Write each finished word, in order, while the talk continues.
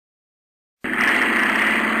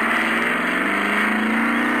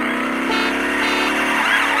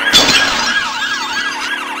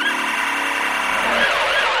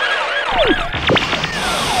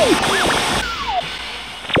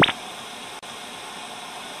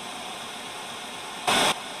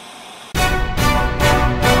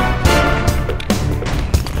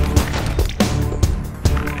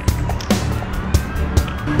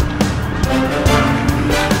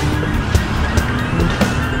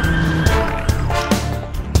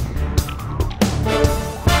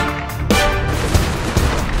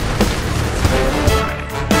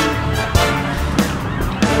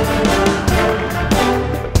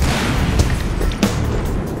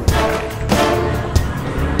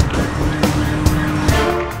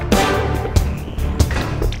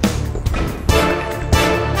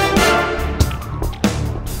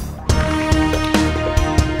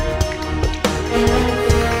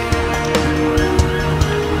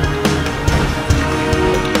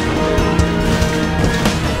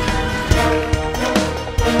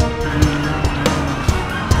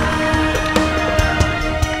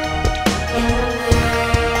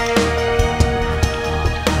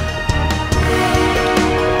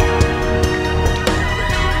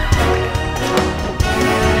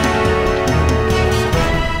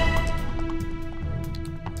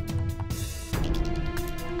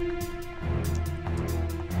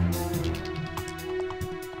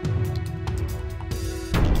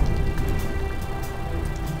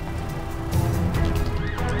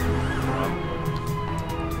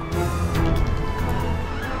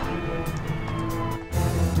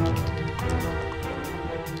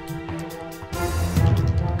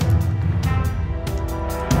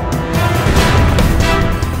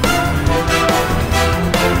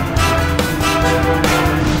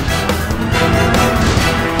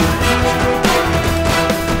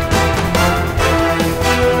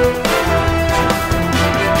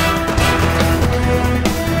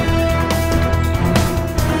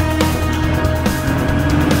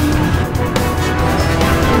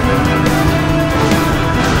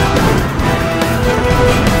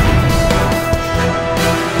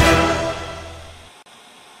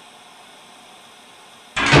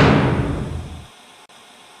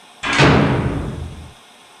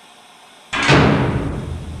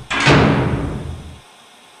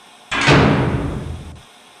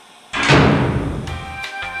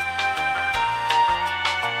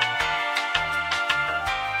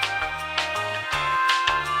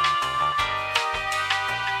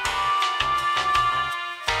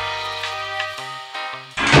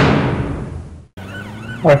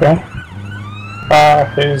Okay.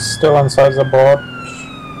 He's still inside the boat.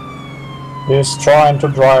 He's trying to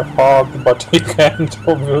drive hard, but he can't,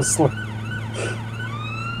 obviously.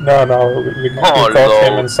 No, we caught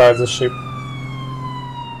him inside the ship.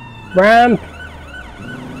 Ramp!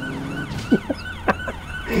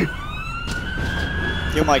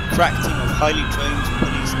 You're my crack team of highly trained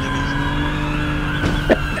police niggas.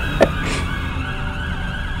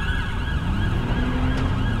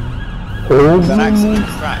 It's an accident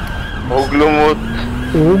crack. HOGLUMUT.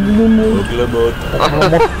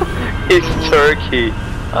 It's Turkey.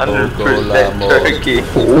 100% Turkey.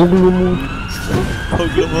 HOGLUMUT.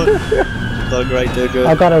 They're great, they're good.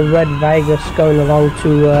 I got a red Vegas going along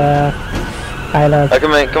to Thailand. Okay,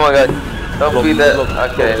 man, come on, guys. Don't be that.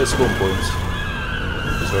 Okay. The spawn points.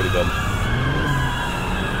 It's already done.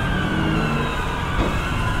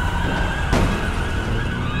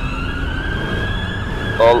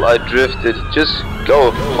 Oh, I drifted. Just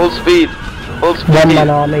go. Full speed. Full speed.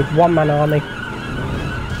 One man army.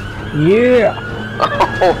 Yeah!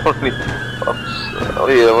 Holy. Oh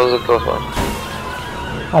yeah, that was a close one.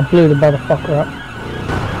 I blew the motherfucker up.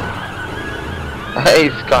 Hey,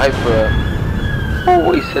 Skyper. Oh,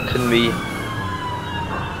 what he said to me.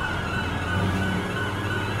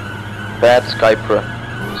 Bad Skyper.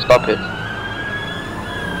 Stop it.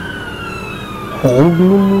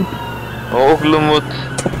 HOGLUMUT.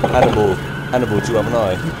 Hannibal, do you have an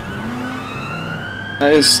eye?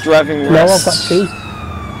 He's driving west. No, I've got two.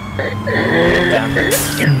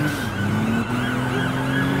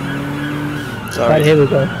 Sorry. Right, here we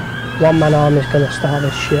go. One man army's gonna start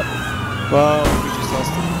this shit. Well, we just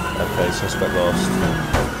lost him. Okay, suspect lost.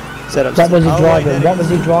 Set up. What was he driving? What was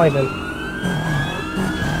he driving?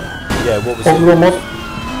 Yeah, what was HOGLUMUT. it?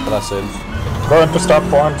 That's him. Going to start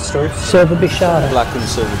point straight. Silver Bishara. Black and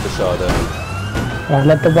silver Bashada. Right,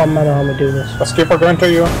 let the one man army do this. A skipper going to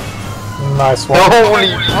you. Nice one.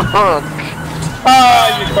 Holy fuck. Ah,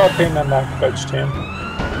 you caught him and I fetched him.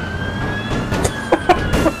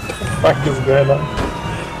 What the fuck is going on?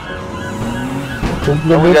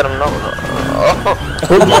 Oh, we got him. No.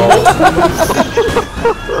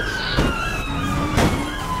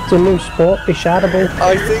 It's a new sport, Bishadable.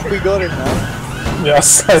 I think we got him now.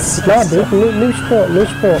 Yes, No, dude, new sport,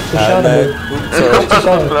 Bishadable. Sorry,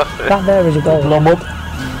 that there is a goal.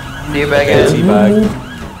 Teabag in. Teabag.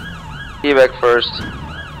 Teabag first.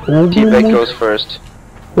 Teabag goes first.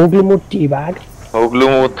 HOGLUMUT teabag.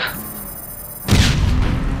 HOGLUMUT.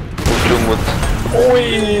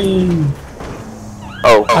 HOGLUMUT.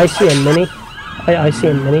 Oh. I see a mini. I see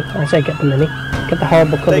a mini. I say get the mini. Get the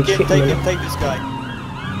horrible coloured Take shit him, mini. take this guy.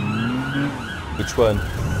 Which one?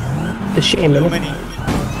 The shitty Little mini. mini.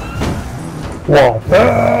 Wow.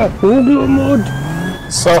 HOGLUMUT.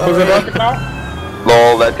 So who's it working now?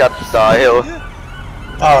 Lol, that got style.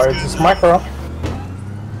 Oh, it's micro.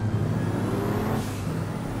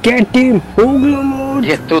 Get him, HOGLUMUT.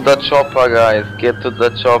 Get to the chopper, guys. Get to the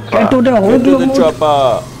chopper. Get to the HOGLUMUT.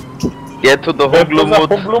 Chopper! Get to the HOGLUMUT.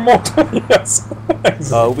 HOGLUMUT.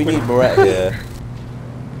 Yes. Oh, we need Moret here.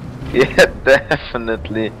 Yeah,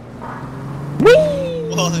 definitely.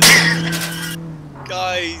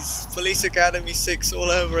 Guys, Police Academy 6 all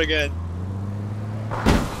over again.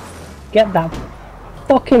 Get that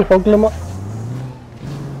fucking HOGLUMUT.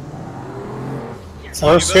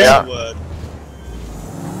 Where's he? Yeah. Word.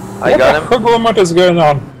 I got him. HOGLUMUT is going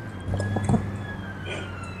on.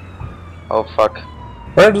 Oh fuck.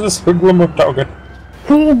 Where does this HOGLUMUT target?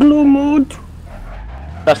 HOGLUMUT.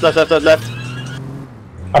 Left.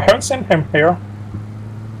 I haven't seen him here.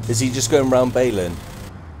 Is he just going round Balin?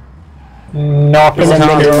 No, he's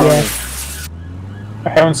not here. Yeah. I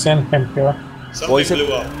haven't seen him here. Something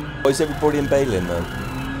blew up. Why is everybody in Balin then?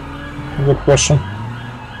 Good question.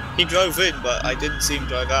 He drove in, but I didn't see him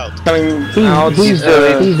drive out. Coming out. He's all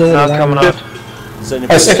Not around. coming out. Is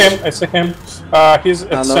I see him. He's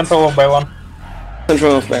at central of Balin.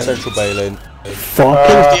 Central of Balin. Central Balin.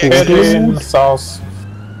 Fucking He's in HOGLUMUT. south.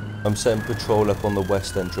 I'm setting patrol up on the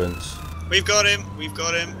west entrance. We've got him.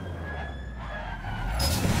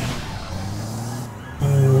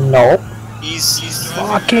 No. He's driving.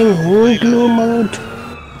 Fucking HOGLUMUT.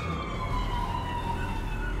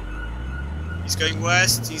 He's going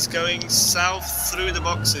west, he's going south through the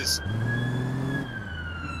boxes.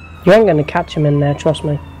 You ain't gonna catch him in there, trust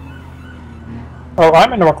me. Oh,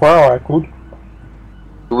 I'm in Vaquero, I could.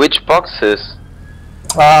 Which boxes?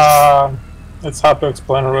 It's hard to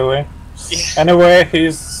explain really. Yeah. Anyway,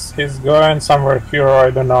 he's going somewhere here, I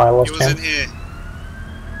don't know, I He lost was in him. here.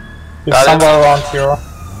 He's Got somewhere around here.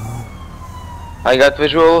 I got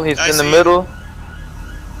visual, he's I in the see. middle.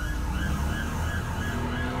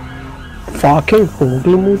 Fucking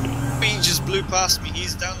HOGLUMUT. He just blew past me.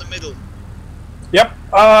 He's down the middle. Yep,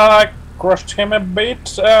 I crushed him a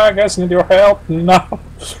bit. I guess need your help. No,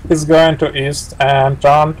 he's going to east and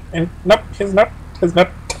turned in. Nope, he's not. He's not.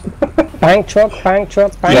 Bank truck, bank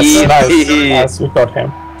truck, bank Yes, truck. nice, nice. We got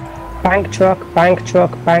him. Bank truck, bank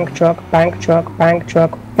truck, bank truck, bank truck, bank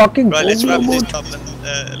truck. Fucking Right, let's wrap this HOGLUMUT. up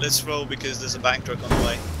and let's roll because there's a bank truck on the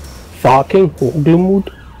way. Fucking HOGLUMUT.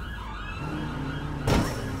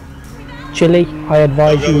 Chili, I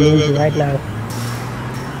advise you move right now.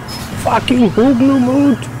 Fucking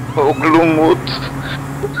HOGLUMUT. HOGLUMUT.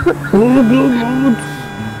 HOGLUMUT.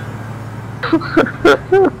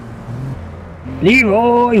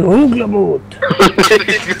 Leroy HOGLUMUT.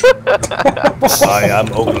 I am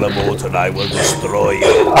HOGLUMUT and I will destroy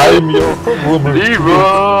you. I'm your HOGLUMUT.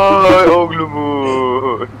 Leroy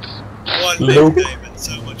HOGLUMUT. One Luke. big game and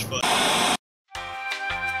so much fun.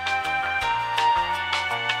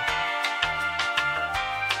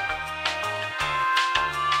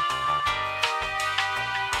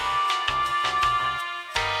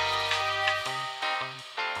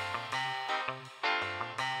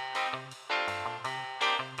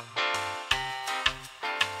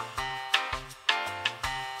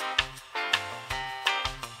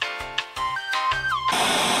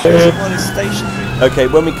 One is stationary. Okay,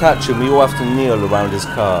 when we catch him, we all have to kneel around his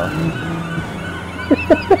car.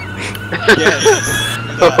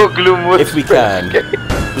 HOGLUMUT. If we can.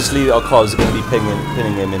 Obviously, our cars are going to be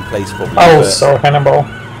pinning him in place probably. Oh, but so Hannibal.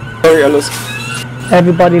 Sorry, I lost.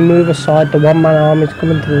 Everybody move aside, the one-man army's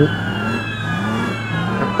coming through.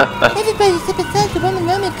 Everybody step aside, the one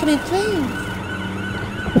moment coming through.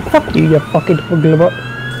 Fuck you, you fucking HOGLUMUT.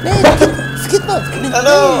 No, Skidmar's coming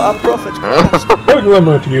Hello, through. our prophet.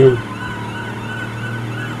 HOGLUMUT, you.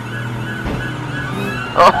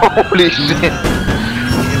 Holy shit.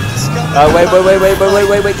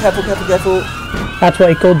 Wait, careful. That's what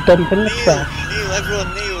he called dumping the Kneel, trash. kneel, everyone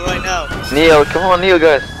kneel right now. Kneel, come on, kneel,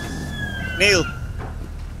 guys. Kneel.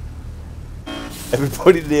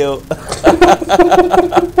 Everybody kneel.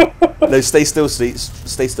 No, stay still, stay still.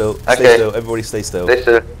 Stay Okay. still. Everybody stay still. Stay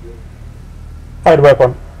still. Hide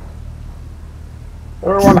weapon.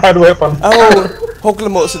 Everyone hide weapon. Oh,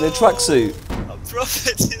 HOGLUMUT's in a tracksuit. Our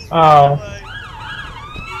prophet is Oh.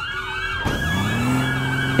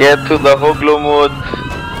 Get to the HOGLUMUT.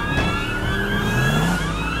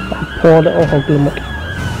 Poor little HOGLUMUT.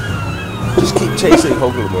 Just keep chasing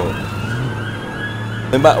HOGLUMUT.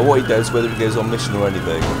 No matter what he does, whether he goes on mission or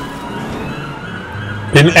anything.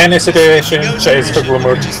 In any situation, Goes chase on mission,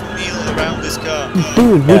 HOGLUMUT. just kneel around his car.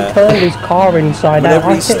 Dude, we Yeah. turned his car inside out. Whenever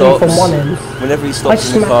I he hit him stops, from one end. whenever he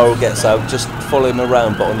stops in the car or gets out, just follow him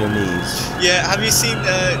around, but on your knees. Yeah, have you seen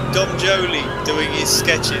Dom Jolie doing his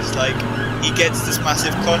sketches? Like, he gets this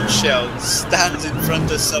massive conch shell, stands in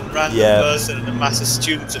front of some random Yeah. person, and a mass of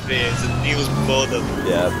students appears and kneels before them.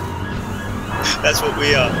 Yeah. That's what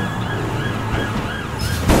we are.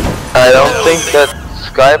 I don't think that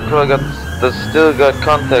Skype does still got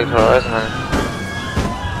contact horizon.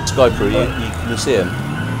 Skyper, can you see him?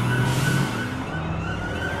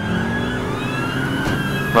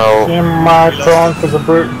 No. In my trunk to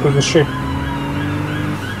the ship.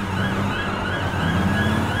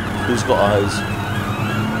 Who's got eyes?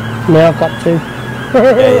 No, I've got two.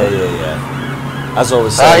 Yeah. As I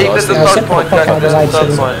was Ah, saying, he I was did the thinking- sword point, guys. He did the sword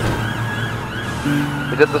Right, point.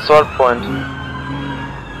 He did the sword point.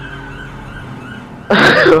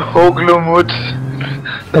 HOGLUMUT.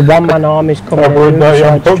 The one-man army's coming I in. would Move die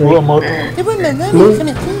on aside street. HOGLUMUT. The one man army's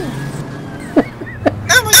coming through.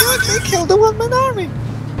 Oh my god, they killed the one-man army!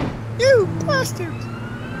 You bastard!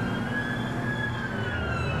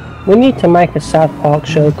 We need to make a South Park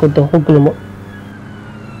show called the HOGLUMUT.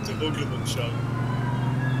 The HOGLUMUT show.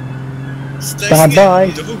 Bye bye.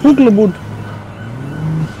 The HOGLUMUT. HOGLUMUT.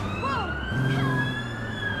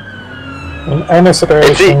 In any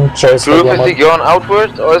situation, chase Group, is he HOGLUMUT. going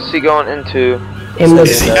outward or is he going into? Inward.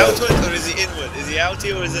 Is he outward or is he inward? Is he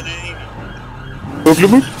outy or is it an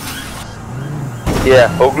innie? Yeah,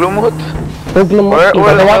 HOGLUMUT. HOGLUMUT. Where The the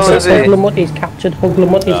one hell says is he? HOGLUMUT is captured.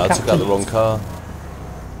 HOGLUMUT is I took out the captured. wrong car.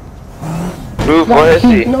 Group, where is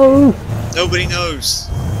he? No. Nobody knows.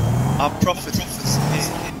 Our prophet is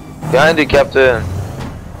Behind you, Captain.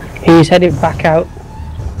 He's headed back out.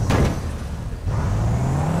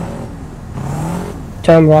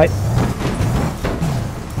 Turn right.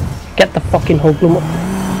 Get the fucking HOGLUMUT.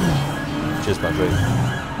 Cheers, Patrick.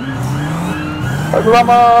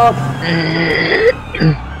 HOGLUMUT!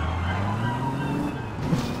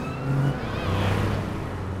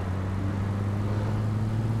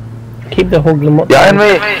 Keep the HOGLUMUT. Behind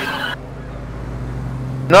me.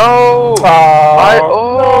 No!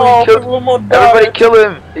 Oh, he killed, HOGLUMUT everybody died. kill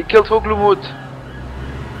him! He killed HOGLUMUT!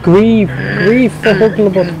 Grieve for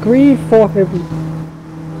HOGLUMUT, grieve for him.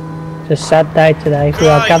 It's a sad day today. We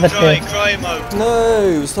are gathered here. Cry mode.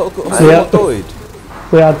 No, it's not got Yeah. died.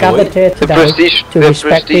 We are gathered here The today prestige, to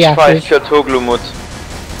respect the 5 ashes. killed HOGLUMUT.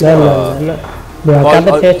 No. We are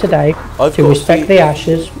gathered here today I've to got a respect the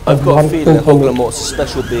ashes I've of got a one feeling that HOGLUMUT. HOGLUMUT's a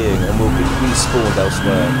special being and will be respawned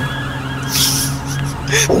elsewhere.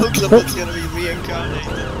 HOGLUMUT's gonna be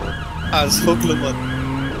reincarnated as HOGLUMUT.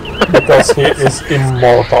 Because he is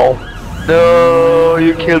immortal. No,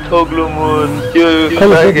 you killed HOGLUMUT! You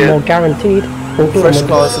HOGLUMUT faggot! guaranteed. Fresh HOGLUMUT.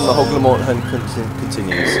 cars in the HOGLUMUT hunt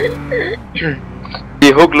continues.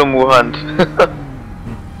 The HOGLUMUT hunt.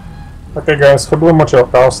 Okay guys, HOGLUMUT your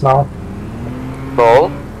house now.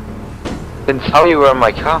 Paul? Then how you were in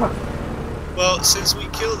my car? Well, since we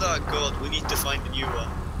killed our god, we need to find a new one.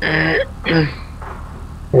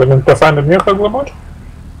 We need to find a new HOGLUMUT?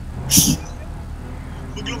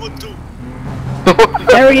 HOGLUMUT 2.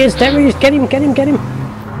 There he is, get him.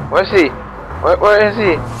 Where's he? Where is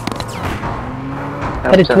he?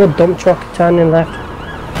 Headed to a dump truck, turning left.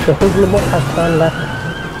 The HOGLUMUT has turned left.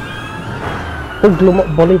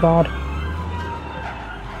 HOGLUMUT Boulevard.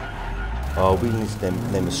 Oh, we need to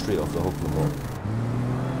name a street after HOGLUMUT.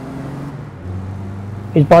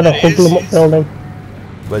 He's by the There he is, HOGLUMUT he's- building.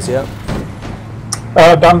 Where's he at?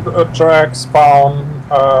 Dump track, spawn,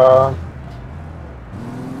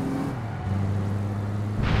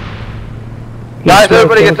 Guys,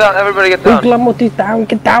 everybody get down, everybody get down! HOGLUMUT is down,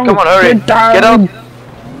 get down! Come on, hurry! Get down! Get out!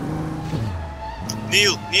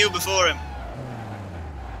 Kneel before him.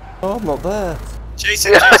 Oh, I'm not there. Chase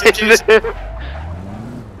him.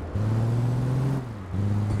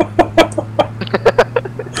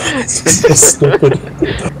 so stupid.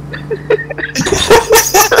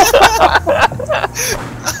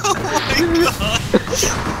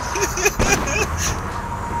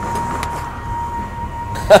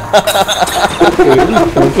 Oh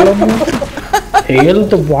my god! Hail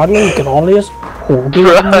the one and glorious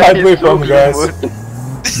HOGLUMUT. Hide away from guys.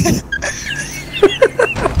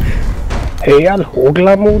 Hail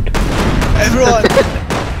HOGLUMUT. Everyone!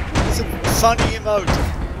 It's a funny emote.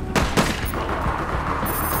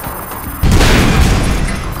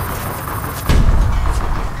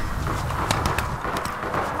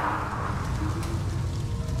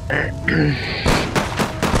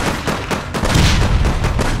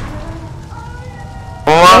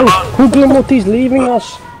 Oh, HOGLUMUT is leaving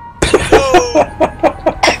us.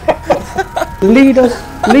 Lead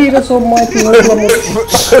us, almighty HOGLUMUT.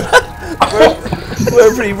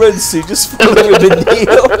 Wherever he runs to, just follow him and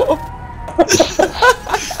kneel.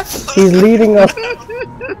 He's leading us.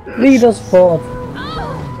 Lead us forth.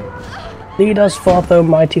 Lead us forth,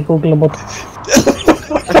 almighty HOGLUMUT.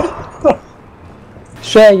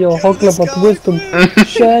 Share your HOGLUMUT wisdom.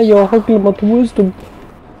 Share your HOGLUMUT wisdom.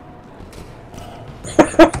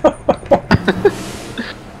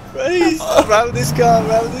 Please, around this car.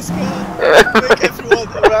 Make everyone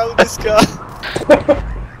around this car.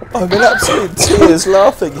 I'm in absolute tears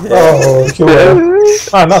laughing here. Oh, you were.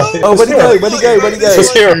 Oh no. Oh, where'd he go? Where'd he go?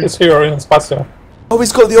 He's here in Spacio. Oh,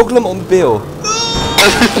 he's got the HOGLUMUT bill.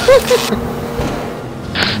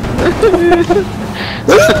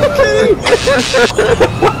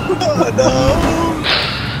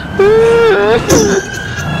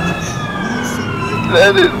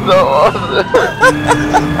 That is so awesome!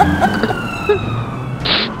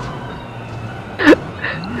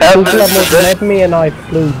 HOGLUMUT led me and I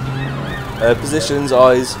flew. Positions,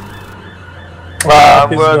 eyes. I'm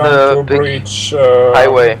He's going going to to big breach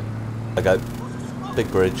highway. I go. Big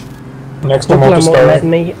bridge. next to HOGLUMUT led Motostory.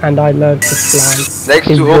 me and I learned to fly. Next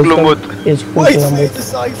His to wisdom HOGLUMUT. is Wait for your HOGLUMUT.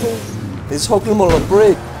 disciples. It's HOGLUMUT on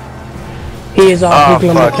bridge. He is our Ah,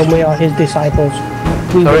 HOGLUMUT fuck. and we are his disciples.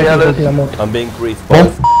 We Sorry, are Alice. HOGLUMUT. I'm being griefed by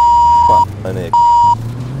my neck.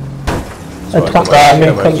 Attack Ah, me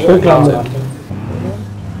yeah, from HOGLUMUT.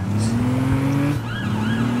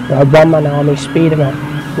 One man army speeding up.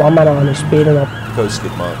 One man army speeding up. Go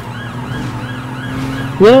skid mark.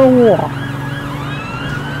 You know what?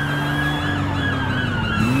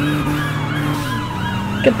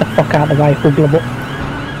 Get the fuck out of the way, HOGLUMUT.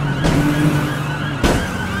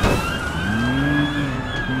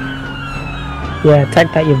 Yeah,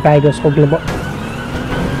 take that, you Vegas HOGLUMUT.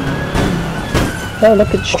 Oh, look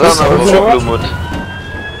at I street don't know HOGLUMUT. HOGLUMUT.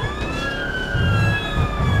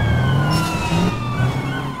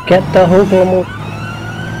 Get the HOGLUMUT.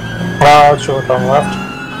 Should turn left.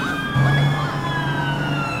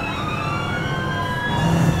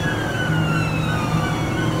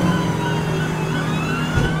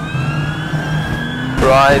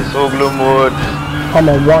 Rise, HOGLUMUT. I'm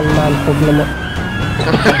a one-man HOGLUMUT.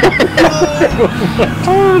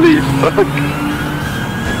 Holy fuck.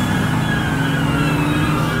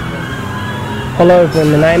 Pull over in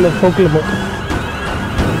the name of HOGLUMUT.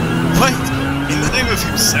 Wait, in the name of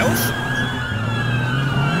himself?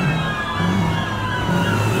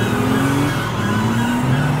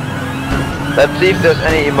 Let's see if there's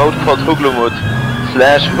any emote called HOGLUMUT.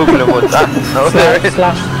 /HOGLUMUT. Ah, no, there is.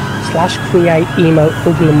 Slash create emote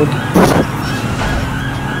HOGLUMUT.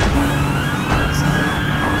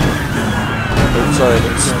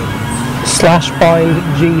 Slash find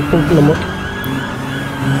G HOGLUMUT.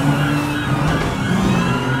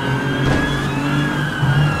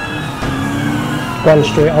 Go on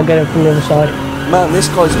street, I'll get it from the other side. Man, this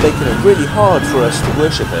guy's making it really hard for us to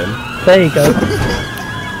worship him. There you go.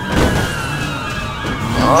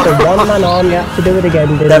 The one-man army had to do it again,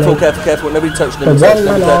 didn't Careful, it? careful, careful. Nobody touched him. The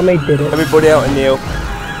one-man army did it. Everybody out and kneel.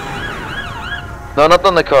 No, not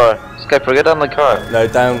on the car. Skyper, get on the car. No,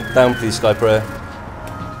 down please, Skyper.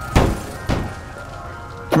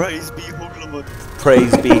 Praise be HOGLUMUT.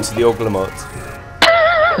 Praise be to the HOGLUMUT.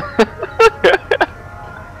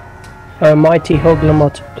 Almighty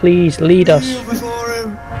HOGLUMUT, please lead us. Kneel before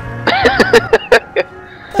him.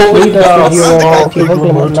 Lead us with your almighty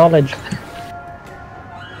HOGLUMUT knowledge.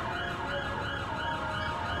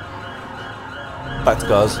 Back to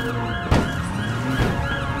cars.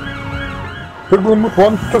 HOGLUMUT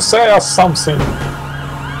want to say us something.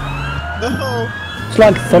 No. It's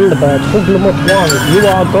like Thunderbirds. HOGLUMUT 1, you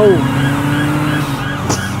are gold.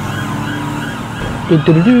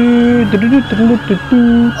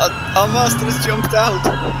 Our master has jumped out.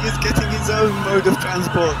 He is getting his own mode of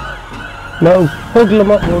transport. No,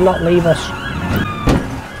 HOGLUMUT will not leave us.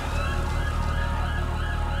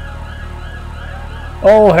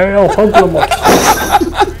 Oh, hail HOGLUMUT.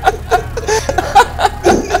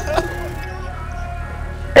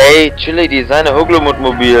 Hey, Chili, design a HOGLUMUT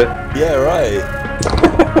mobile. Yeah, right.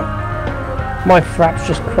 My fraps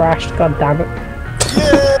just crashed, god damn it.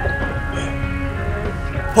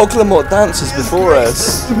 HOGLUMUT dances before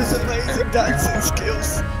us. His amazing dancing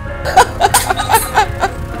skills.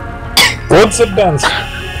 What's a dance?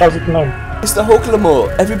 How's it known? It's the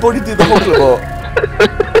HOGLUMUT. Everybody do the HOGLUMUT.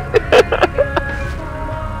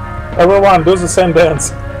 Everyone, do the same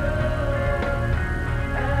dance.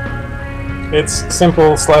 It's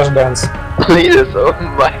simple slash dance. Lead us, oh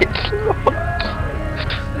my lord.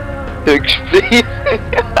 Explain.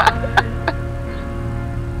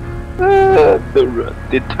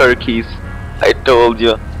 The turkeys. I told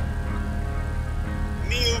you.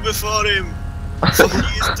 Kneel before him. So he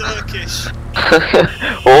is Turkish.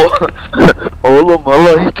 Oğlum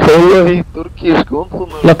vallahi vallahi Turkish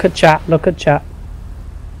consonant. Look at chat, look at chat.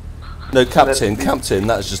 No, Captain,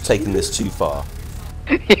 that's just taking this too far.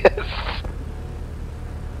 Yes.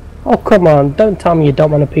 Oh come on, don't tell me you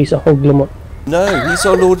don't want a piece of HOGLUMUT. No, he's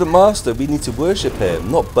our Lord and Master. We need to worship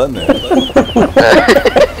him, not bum him.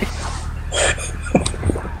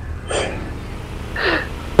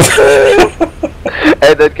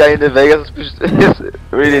 And that guy in the Vegas is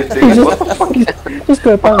really thinking, what the fuck is Just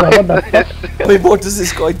go back there, what the fuck? I mean, what does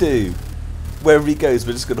this guy do? Wherever he goes,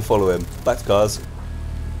 we're just going to follow him. Back to cars.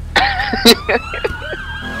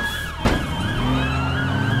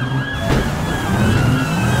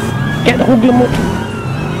 Get the HOGLUMUT.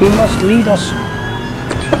 He must lead us.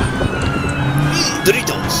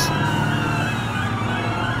 Doritos.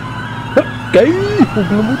 Go,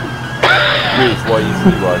 HOGLUMUT. Ruth, why are you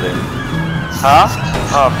free riding? Huh?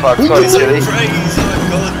 Oh fuck, sorry It's a Chili. praise our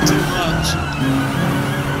God too much.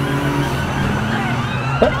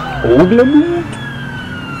 HOGLUMUT.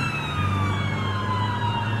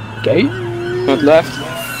 Go. Not left.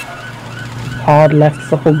 Hard left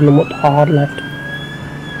for HOGLUMUT, hard left.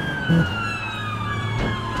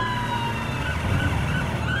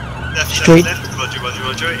 Street.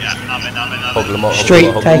 Roger. Yeah, amen. HOGLUMUT, Street,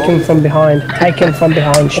 HOGLUMUT, take him HOGLUMUT. from behind. Take him from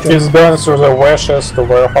behind, Street. He's going through the washes, the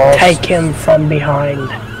warehouse. Take him from behind.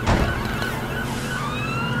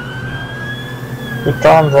 You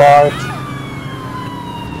turn right.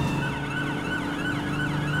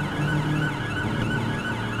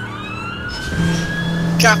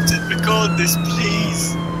 Captain, record this,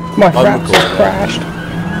 please. My I'm fraps recording have crashed.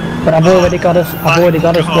 But I've already got us. I've already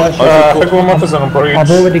got us worshipped. HOGLUMUT is on a bridge.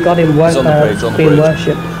 I've already got him He's on the bridge, on the being bridge.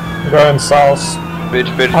 worshipped. Going south. Bridge,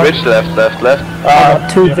 left. I've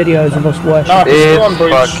got two videos of us No, worshipped. he's still on It's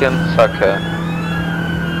bridge. fucking sucker.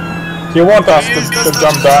 You want us to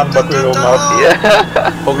jump down, but we will not.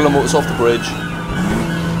 Yeah. HOGLUMUT's off the bridge.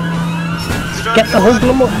 Get the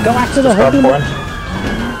HOGLUMUT. Go after the Start HOGLUMUT. point.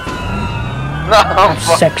 No,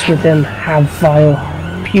 fuck. Sex with him. Have vile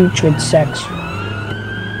putrid sex.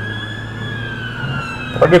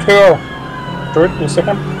 Where did he go? Druid, you see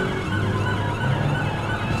him?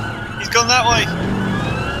 He's gone that way.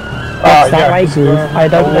 That's that yeah, way, he's Groove. going I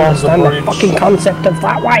don't along understand the bridge. fucking concept of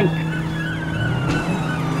that way.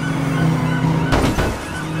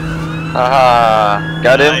 Aha,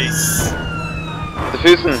 got him. Nice.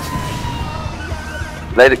 Diffusen.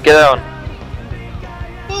 Let it get down.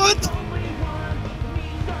 What?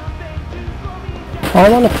 I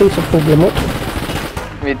want a piece of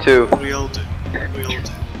HOGLUMUT. Me too. We all do. We all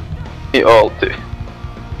do. We all do.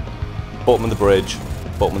 Bottom of the bridge.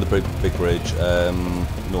 Bottom of the big bridge.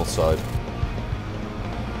 North side.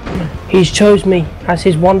 He's chose me as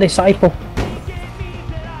his one disciple.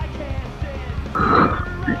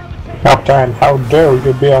 Captain, how dare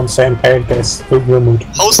you be on the same page as HOGLUMUT?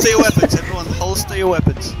 Holster your weapons, everyone. Holster your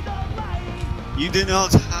weapons. You do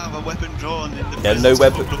not have a weapon drawn in the Yeah, presence no of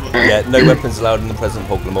weapon. HOGLUMUT. Yeah, no weapons allowed in the present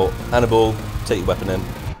HOGLUMUT. Hannibal, take your weapon in.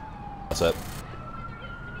 That's it.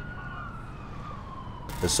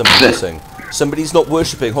 There's somebody missing. Somebody's not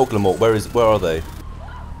worshipping HOGLUMUT. Where are they?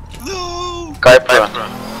 No! Skyper.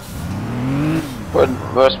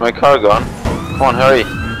 Where's my car gone? Come on, hurry.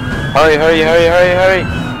 Hurry, hurry, hurry, hurry,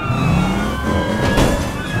 hurry.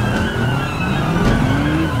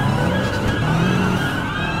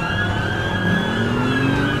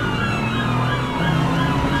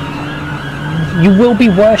 You will be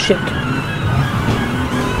worshipped.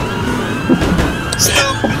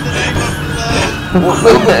 Stop in the name of love!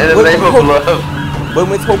 In the name of love. When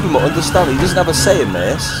with HOGLUMUT, understand he doesn't have a say in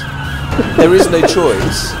this. There is no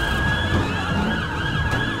choice.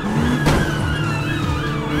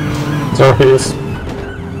 There he is.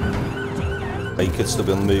 He could still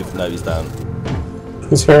be on the move. No, he's down.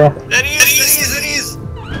 He's here. There he is! There he is! There he is!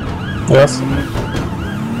 Yes.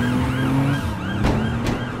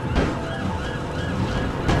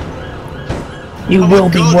 You Oh my will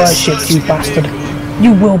be God, it's worshipped, such you a bastard. vehicle.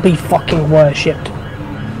 You will be fucking worshipped.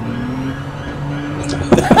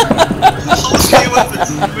 Holster your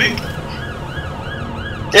weapons, quick!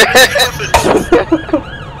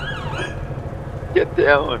 Get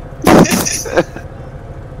down.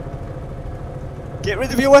 Get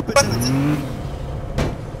rid of your weapons!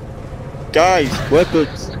 Guys,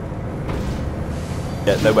 weapons!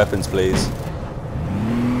 Yeah, no weapons, please.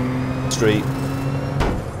 Street.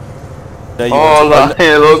 No, you Oh, want to,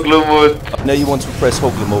 HOGLUMUT. no, you want to press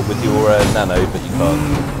HOGLUMUT with your nano, but you can't.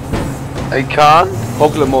 I can't.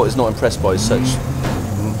 HOGLUMUT is not impressed by such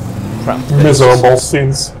crap things. Miserable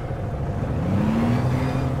scenes.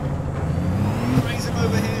 Raise him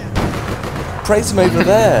over here! Praise him over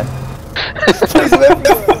there. Raise him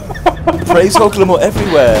everywhere! Praise HOGLUMUT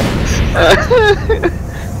everywhere.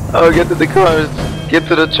 Oh, get to the cars. Get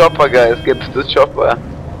to the chopper, guys. Get to the chopper.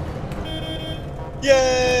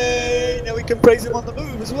 Yay! Now we can praise him on the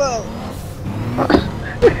move as well!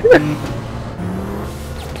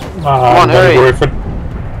 Come on, I'm gonna hurry. go for it.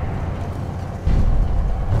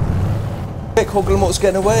 Quick, HOGLUMUT's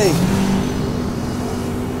getting away.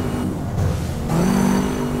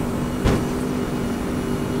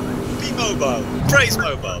 Be mobile! Praise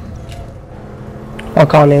mobile! I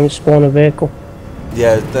can't even spawn a vehicle.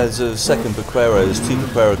 Yeah, there's a second Vaquero. There's two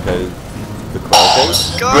Vaquero codes. Vaquero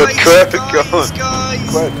Guys! crap it Guys! going.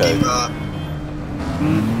 Guys! Where it Give goes? up!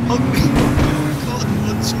 Oh God!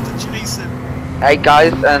 Let's chase him! Hey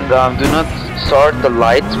guys, and do not start the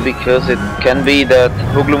lights because it can be that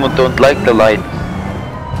HOGLUMUT don't like the lights.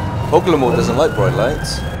 HOGLUMUT doesn't like bright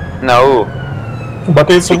lights. No, But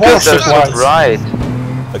it's a because warship that's not lights. right.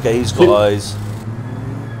 Okay, he's got eyes.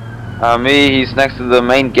 He's next to the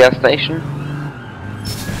main gas station.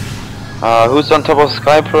 Who's on top of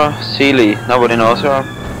Skyper? Sealy. Nobody knows her.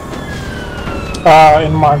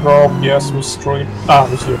 In my group, yes, with Street.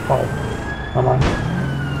 With your car. Never mind.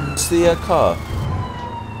 What's the car?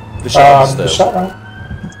 The shadow The still. shadow.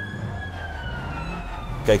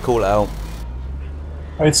 Okay, call it out.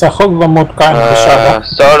 It's a HOGLUMUT kind of shadow.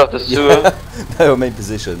 Start of the sewer. No, main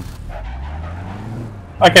position.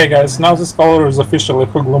 Okay, guys, now this color is officially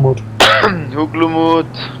HOGLUMUT. HOGLUMUT.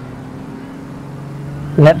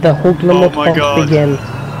 Let the HOGLUMUT Oh my hunt God. begin.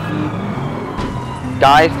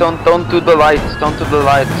 Guys, don't do the lights. Don't do the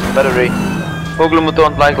lights. Battery. HOGLUMUT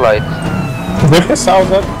don't like lights. Did he saw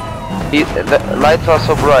that? The lights are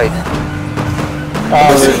so bright.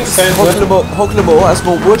 Did he say that? HOGLUMUT has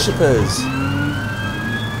more worshippers.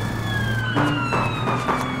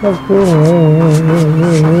 I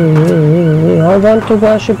want to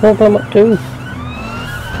worship HOGLUMUT too.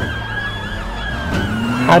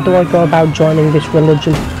 How do I go about joining this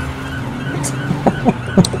religion?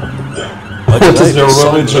 What is your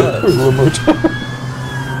religion, HOGLUMUT?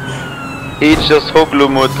 He just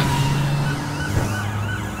HOGLUMUT.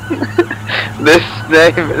 This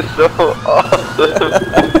name is so awesome.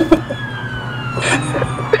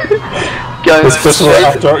 Especially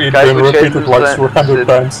after it been repeated like 300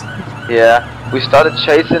 times. Yeah, we started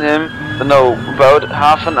chasing him, no, about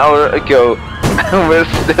half an hour ago. We're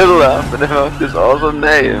still laughing about this awesome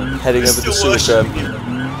name. Heading over the sewer term.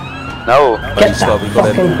 No. Get that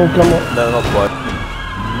fucking HOGLUMUT. No, not quite.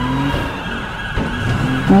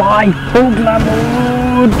 My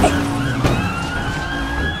HOGLUMUT!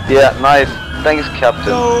 Yeah, nice. Thanks,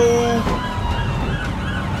 Captain. No.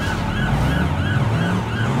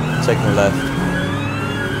 Taking the left.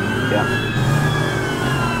 Yeah.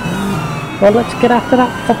 Well, let's get after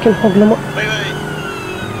that fucking HOGLUMUT. Wait.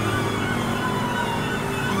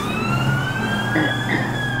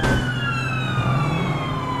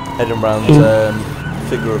 Heading round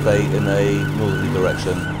figure of 8 in a northerly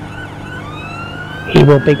direction. He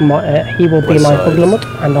will be my West side. HOGLUMUT,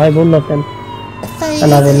 and I will love him.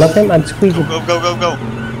 And I will love him and squeeze him. Go.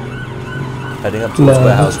 Heading up towards No.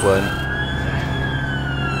 Warehouse 1.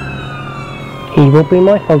 He will be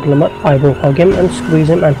my HOGLUMUT. I will hug him and squeeze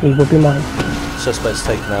him, and he will be mine. Suspects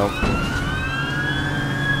taken out.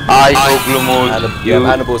 I HOGLUMUT. Yeah,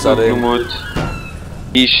 Hannibal's at him. HOGLUMUT.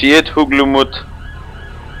 He shit HOGLUMUT.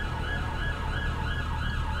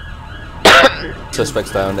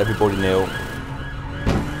 Suspects down, everybody kneel.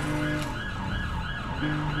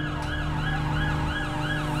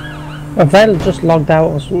 Vel just logged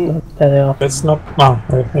out or something. There they are. It's not. No,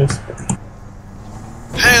 it is.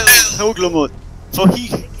 Hail HOGLUMUT, for he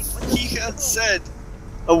has said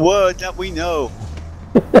a word that we know.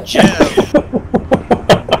 Jail.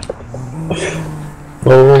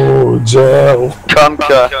 Oh, jail.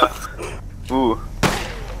 Kanka. Ooh.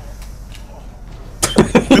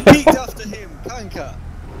 Repeat after him, Kanka.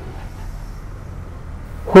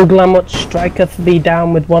 HOGLUMUT striketh thee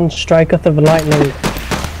down with one striketh of lightning.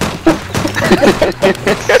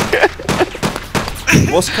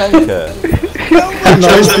 What's Kanka?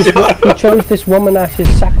 He chose this woman as his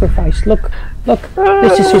sacrifice. Look,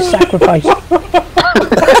 this is his sacrifice.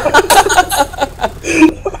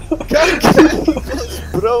 Kanka equals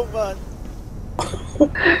bro, man.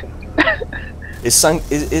 Is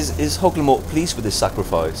HOGLUMUT pleased with his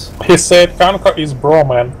sacrifice? He said Kanka is bro,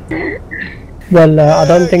 man. Well, I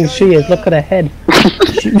don't think she is. Look at her head.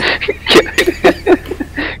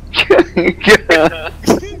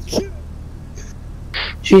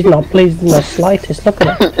 She's not pleased in the slightest. Look at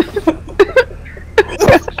her.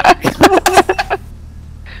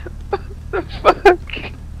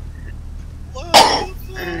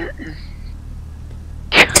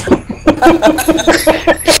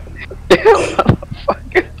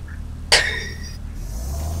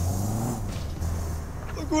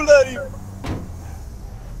 Look at him.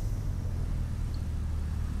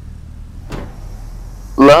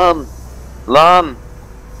 Lan.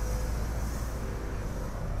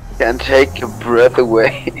 Can't take your breath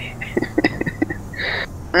away.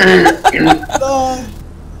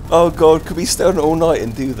 Oh god, could we stay on all night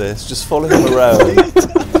and do this? Just follow him around.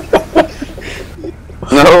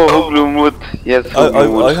 No, HOGLUMUT. Yes, I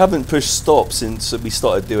HOGLUMUT. haven't pushed stop since we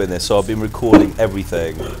started doing this, so I've been recording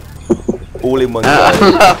everything. All in one go.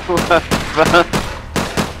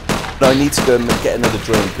 And I need to go and get another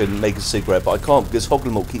drink and make a cigarette, but I can't because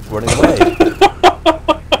HOGLUMUT keeps running away.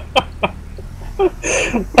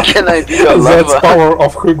 Can I be your That's lover? power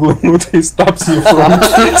of HOGLUMUT. He stops you from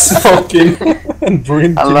smoking and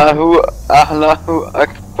drinking. Allahu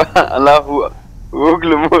Akbar. Allahu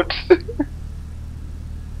HOGLUMUT.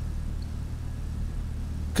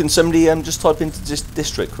 Can somebody just type into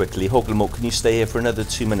district quickly? HOGLUMUT, can you stay here for another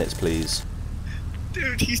 2 minutes, please?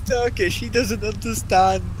 Dude, he's Turkish, he doesn't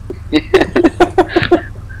understand.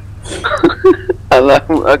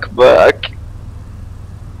 Allahu Akbar.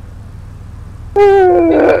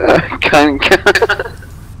 Kanka.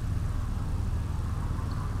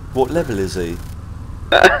 What level is he?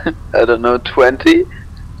 I don't know, 20?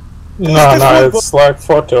 No, it's like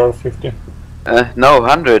 40 or 50. No,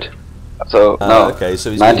 100. So, no. Okay,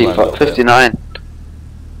 so he's 95, 59.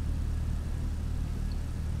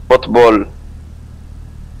 Football.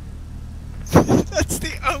 That's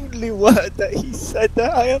the only word that he said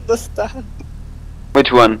that I understand.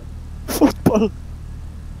 Which one? Football.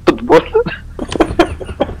 Football?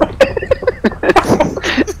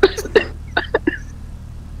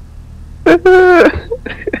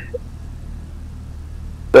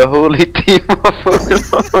 The holy team of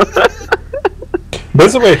football. By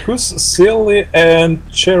the way, who's Silly and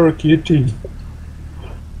Cherokee T?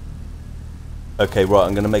 Okay, right,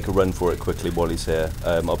 I'm going to make a run for it quickly while he's here.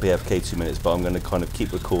 I'll be AFK 2 minutes, but I'm going to kind of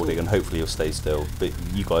keep recording and hopefully he'll stay still. But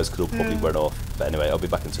you guys could all probably run off. But anyway, I'll be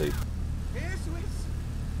back in 2.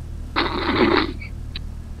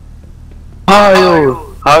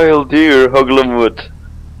 Heil dear HOGLUMUT.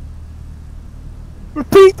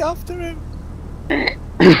 Repeat after him!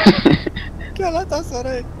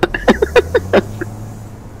 Galatasaray!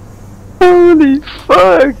 Holy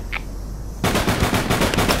fuck!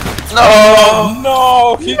 No!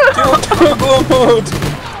 No! He killed HOGLUMUT!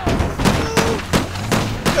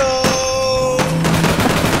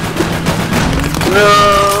 No!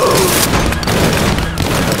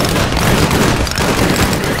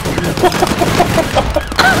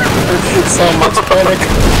 So much panic.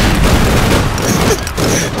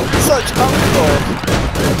 Such comfort!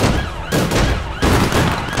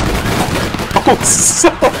 Oh,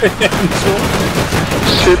 sorry, Angel.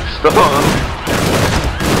 Shitstorm.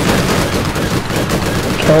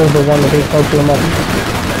 Kill the one that he HOGLUMUT.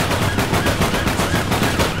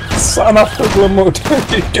 Son of HOGLUMUT,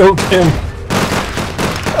 you killed him.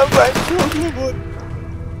 I'm back to HOGLUMUT.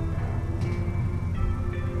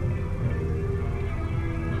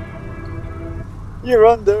 You're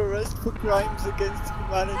under arrest for crimes against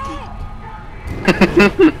humanity.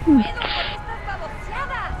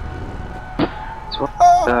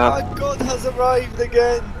 Oh, my God has arrived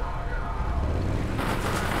again.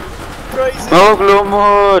 Crazy.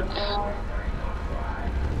 HOGLUMUT.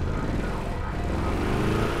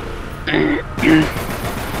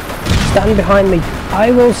 Stand behind me.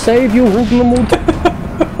 I will save you, HOGLUMUT.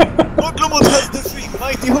 HOGLUMUT has defeated.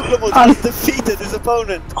 Mighty HOGLUMUT has defeated his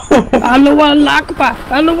opponent. Allahu Akbar.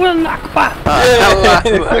 Allahu Akbar.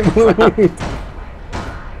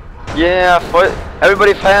 Yeah,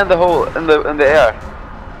 everybody fire in the hole in the air.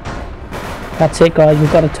 That's it, guys.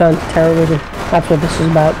 We've got to turn to terrorism. That's what this is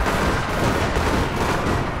about.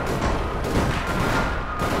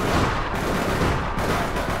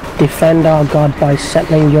 Defend our God by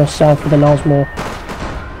settling yourself with an Osmore.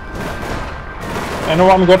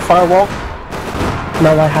 Anyone got firewall?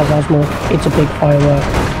 No, I have Osmore. It's a big firework,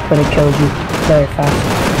 but it kills you very fast.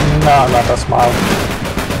 No, not a smile.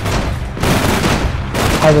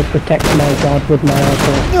 I will protect my God with my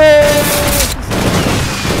Osmore.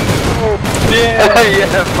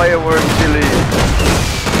 Yeah, firework chili.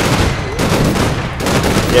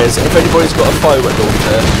 Yes, if anybody's got a firework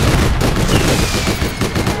launcher.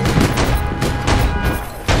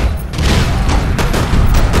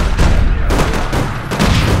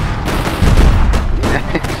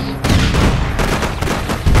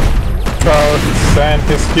 And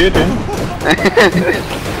he's shooting.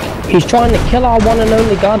 He's trying to kill our one and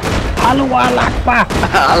only God. Allahu Akbar.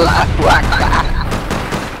 Allahu Akbar.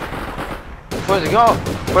 Where'd he go?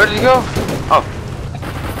 Where did he go? Oh.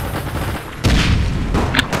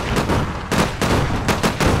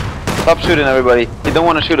 Stop shooting, everybody. He don't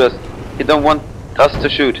want to shoot us. He don't want us to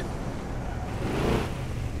shoot.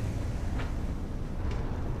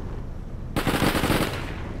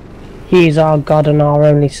 He is our God and our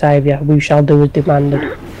only Saviour. We shall do as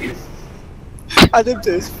demanded. Add him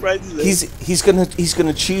to his friends list. He's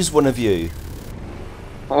gonna choose one of you.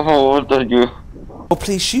 Oh, what are you? Oh,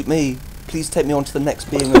 please shoot me. Please take me on to the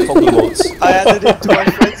next being of HOGLUMUT. I added him to my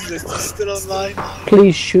friends list. He's still online.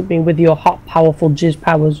 Please shoot me with your hot, powerful jizz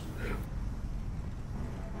powers.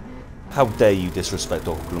 How dare you disrespect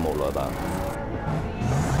HOGLUMUT like that?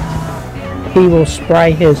 He will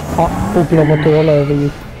spray his hot HOGLUMUT all over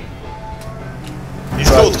you. He's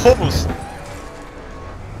called Hummus.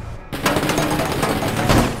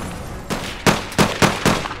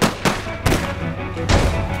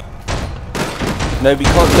 No, we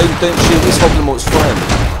can't. Don't shoot. It's HOGLUMUT's friend.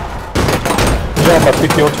 Yeah, but we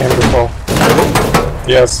killed him before.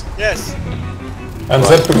 Yes. Yes. And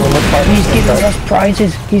that people not fighting. He's giving us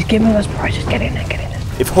prizes. He's giving us prizes. Get in there. Get in there.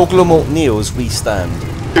 If HOGLUMUT kneels, we stand.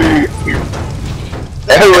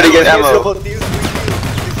 Everybody get ammo.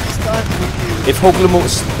 If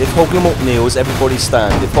HOGLUMUT kneels, everybody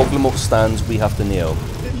stand. If HOGLUMUT stands, we have to kneel.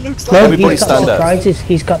 It looks No, like Everybody he's got stand up. surprises.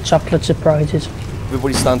 He's got chocolate surprises.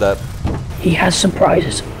 Everybody stand up. He has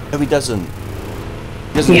surprises. No, he doesn't.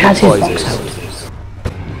 He doesn't He give has his box prizes.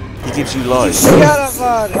 out. He gives you lies.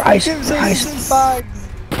 Caravan. Prize, Gives prize. us some bags.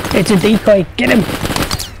 It's a decoy. Get him.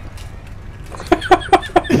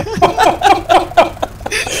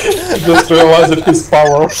 Just realized that his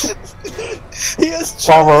power. He has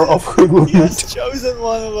Power of He has HOGLUMUT. chosen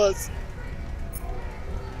one of us.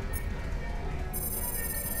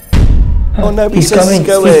 Oh no, he He's says going. he's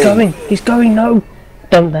going. He's going. He's going. No.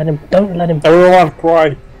 Don't let him. Don't let him. Everyone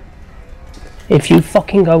cry. If you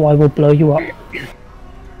fucking go, I will blow you up.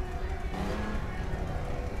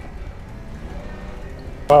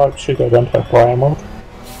 Oh shit, I don't have primal.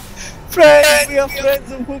 Friends, we are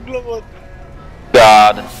friends of HOGLUMUT.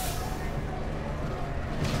 God.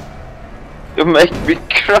 You make me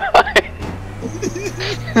cry.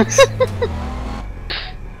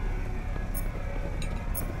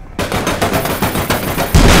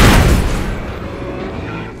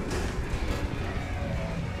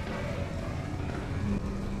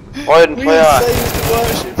 Feuer, We Feuer. are saved to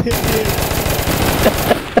worship him here.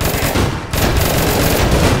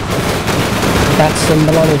 That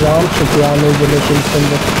symbol on his arm should be our new religion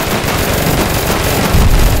symbol.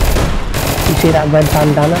 You see that red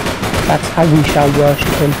bandana? That's how we shall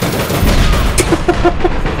worship him.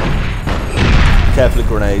 Careful of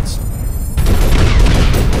grenades.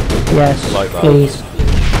 Yes, Like that. please.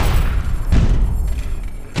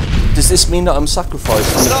 Does this mean that I'm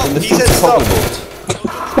sacrificed in the He feet said of stop. HOGLUMUT?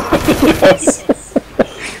 Yes.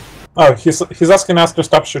 Oh, he's asking us to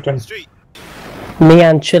stop shooting. Street. Me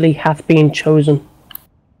and Chili hath been chosen.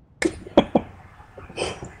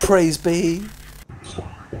 Praise be.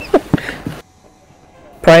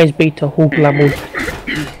 Praise be to HOGLUMUT.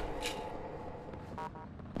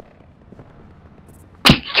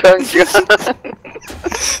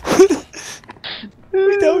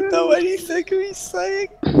 We don't know anything he's saying.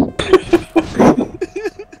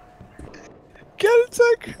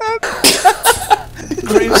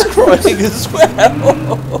 Groove's crying as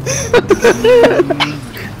well.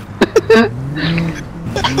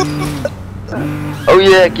 Oh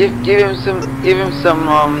yeah, give him some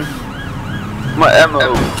more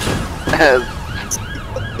ammo.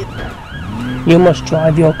 You must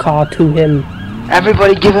drive your car to him.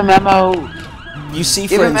 Everybody give him ammo. You see,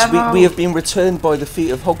 Give him friends, ammo. we have been returned by the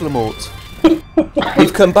feet of HOGLUMUT.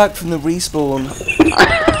 We've come back from the respawn.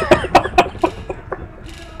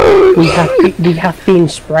 We have been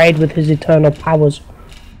sprayed with his eternal powers.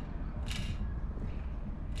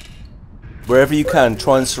 Wherever you can,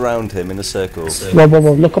 try and surround him in a circle. Whoa, whoa,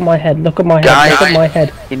 whoa, look at my head, look at my head, Guys, look at my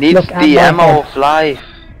head. He needs Look at the my ammo head. of life.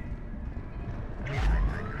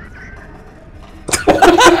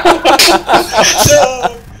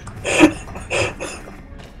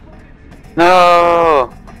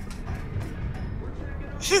 No.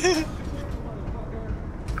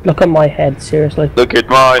 Look at my head, seriously. Look at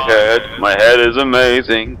my head. My head is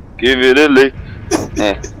amazing. Give it a lick.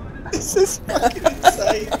 Yeah. This is fucking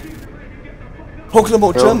insane.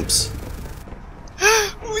 HOGLUMUT jumps.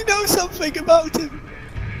 We know something about him.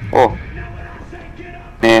 Oh.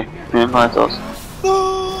 Yeah. Yeah, my thoughts.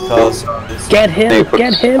 No. Cars. Get him,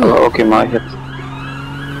 get him! Oh, okay, my head.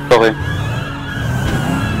 Sorry.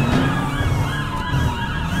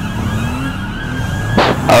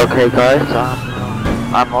 Okay, guys.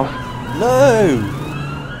 I'm off. No!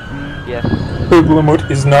 Yes. HOGLUMUT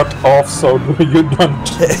is not off, so you don't.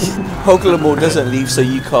 HOGLUMUT doesn't leave, so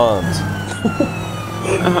you can't.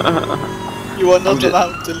 You are not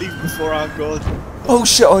allowed to leave before our god. Oh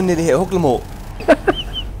shit, I nearly hit HOGLUMUT.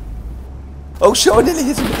 Oh shit, I nearly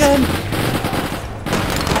hit him again.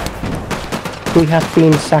 We have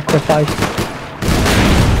been sacrificed.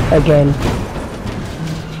 Again.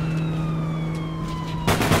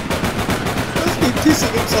 He's been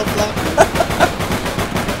pissing himself laughing.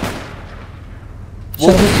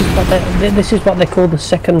 So this is what they call the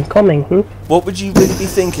second coming, hmm? What would you really be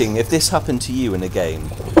thinking if this happened to you in a game?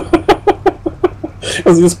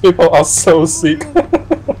 These people are so sick.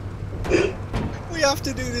 We have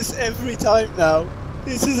to do this every time now.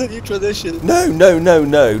 This is a new tradition. No.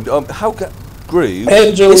 How Groove?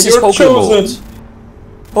 Angel, this is you're HOGLUMUT. chosen.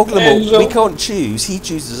 HOGLUMUT, Angel. we can't choose. He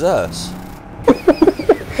chooses us.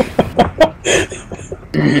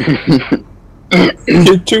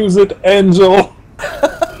 You choose it, Angel.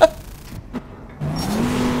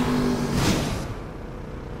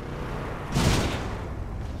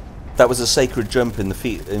 That was a sacred jump in the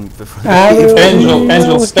feet. In the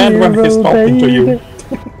Angel, stand when he's talking to you.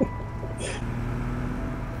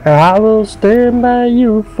 I will stand by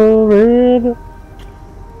you forever.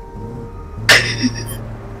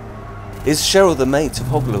 Is Cheryl the mate of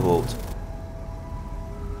HOGLUMUT?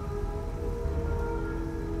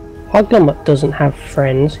 HOGLUMUT doesn't have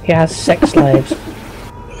friends, he has sex slaves.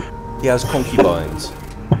 He has concubines.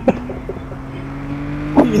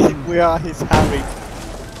 We are his Harry.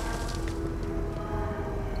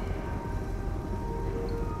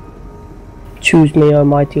 Choose me,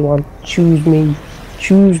 Almighty One. Choose me.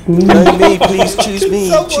 Choose me. No, me, please choose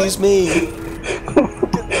me. Choose me.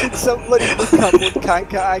 Can somebody look up what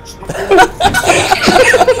Kanka actually did?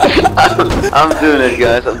 I'm doing it,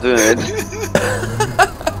 guys. I'm doing it.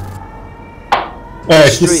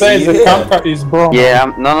 He says the Kanka is brown.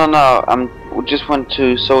 Yeah. No. I'm just went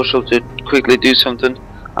to social to quickly do something.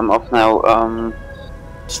 I'm off now.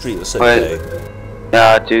 Street or Wait. okay.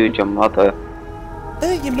 Yeah, dude, your mother.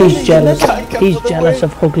 He's jealous. He's jealous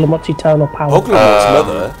of HOGLUMUT's eternal power. HOGLUMUT's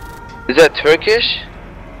mother? Is that Turkish?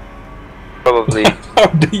 Probably. How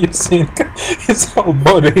do you think his whole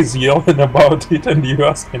body is yelling about it and you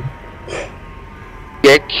ask him?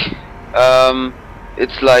 Gek.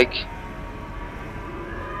 It's like...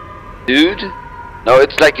 Dude? No,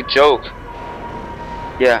 it's like a joke.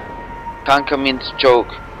 Yeah. Kanka means joke.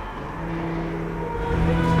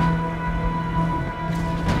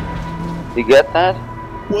 You get that?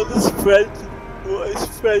 What is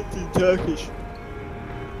friend in Turkish?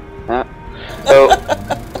 Yeah. So...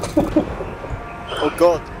 Oh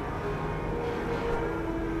god.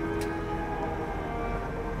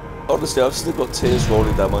 Honestly, I've still got tears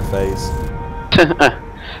rolling down my face.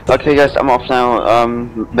 Okay guys, I'm off now.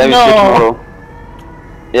 Maybe No. see you tomorrow.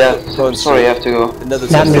 Yeah, Go on, sorry, I have to go. Another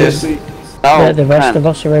That 10 means years. No, the rest man. of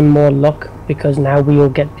us are in more luck because now we all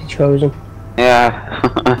get to be chosen. Yeah.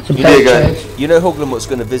 It's a You better do, guys. chance. You know HOGLUMUT's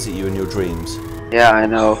going to visit you in your dreams. Yeah, I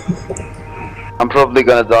know. I'm probably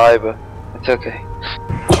gonna die, but it's okay.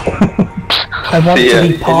 I want Yeah, to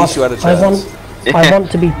be at part. least you had a I chance.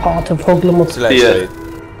 want to be part of HOGLUMUT. So let's Yeah.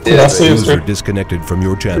 say, Yeah, see you User soon. disconnected from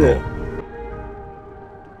your channel.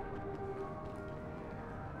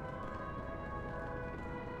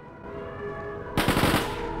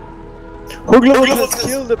 HOGLUMUT has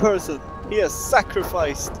killed a person. He has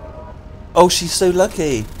sacrificed. oh, she's so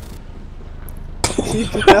lucky. He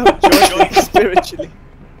can now join me spiritually.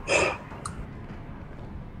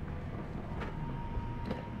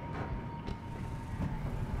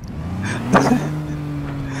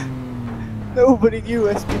 Nobody knew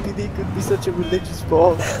SPPD could be such a religious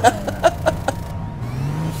ball.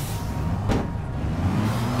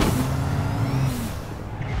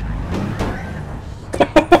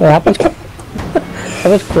 What happened? That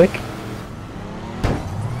was quick.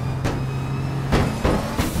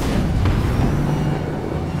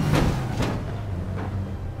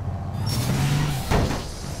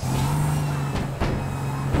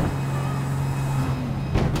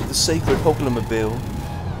 The sacred HOGLUMUTmobile.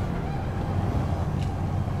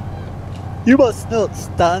 You must not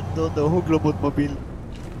stand on the HOGLUMUTmobile.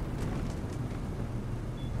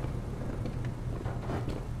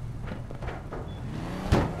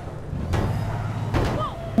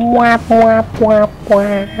 Wap wap wap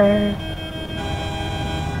wap.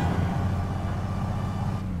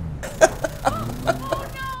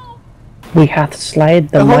 We hath slayed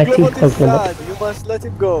the mighty HOGLUMUT is HOGLUMUT. sad. You must let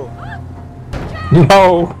him go.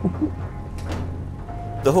 No!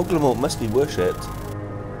 The HOGLUMUT must be worshipped.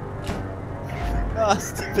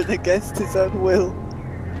 Stephen against his own will.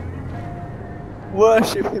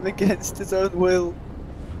 Worship him against his own will.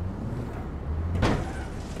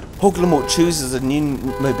 HOGLUMUT chooses a new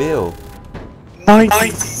mobile.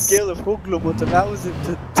 Mighty skill of HOGLUMUT allows him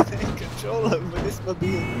to take control over this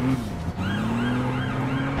mobile.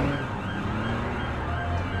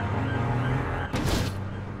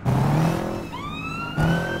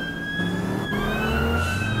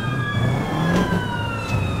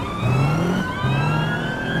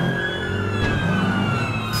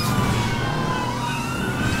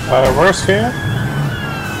 Where's here?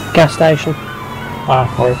 Gas station. Ah,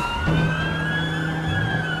 wait.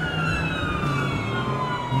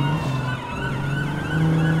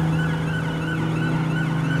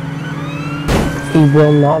 He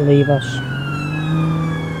will not leave us.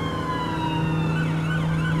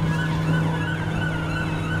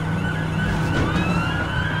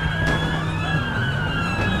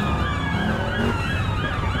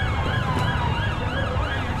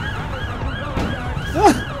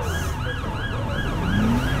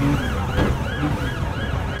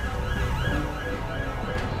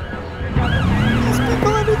 These people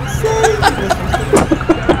are insane!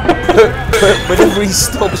 Whenever he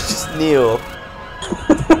stops, just kneel.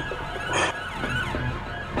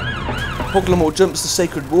 HOGLUMUT jumps the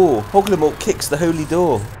sacred wall. HOGLUMUT kicks the holy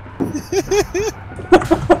door.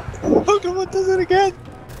 HOGLUMUT does it again!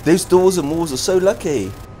 Those doors and walls are so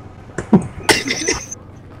lucky.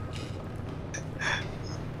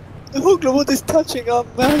 The HOGLUMUT is touching our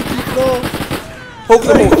mighty floor! HOGLUMUT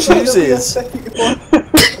Finally, we are chooses. taking one.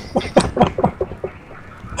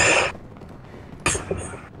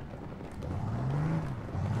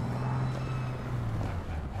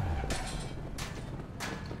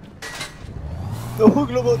 The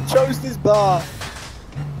HOGLUMUT chose this bar!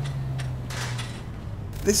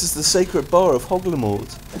 This is the sacred bar of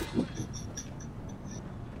HOGLUMUT.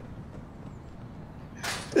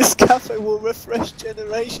 This cafe will refresh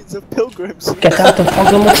generations of pilgrims. Get out of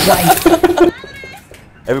HOGLUMUT's way.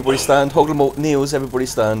 Everybody stand. HOGLUMUT kneels. Everybody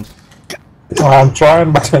stand. I'm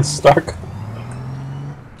trying, but it's stuck.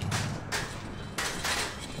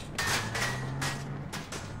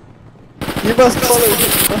 You must follow him. You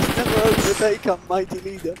must never overtake our mighty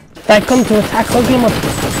leader. They come to attack HOGLUMUT.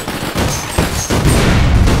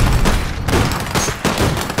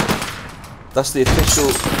 That's the official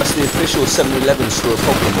 7-Eleven store of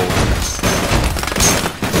HOGLUMUT.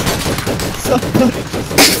 Somebody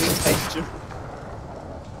just angel.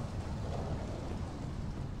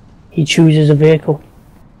 He chooses a vehicle.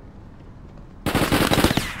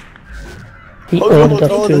 He HOGLUMUT ordered us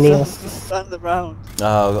to orders kneel. us to stand around.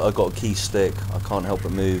 Oh, I got a key stick. I can't help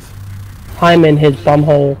but move. I'm in his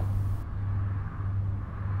bumhole.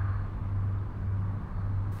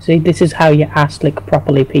 See, this is how you ass lick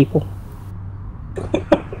properly, people.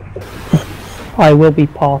 I will be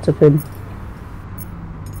part of him.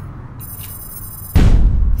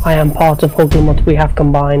 I am part of HOGLUMUT. We have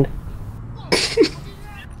combined.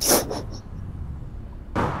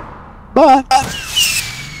 Man!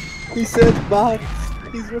 He said man.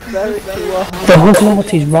 He's referring to us. The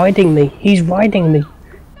HOGLUMUT is riding me. He's riding me.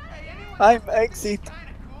 I'm exit.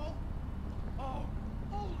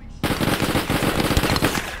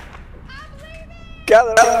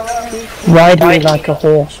 Gather around me. Ride me like a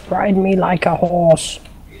horse. Ride me like a horse.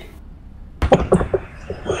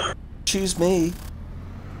 Choose me.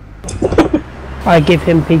 I give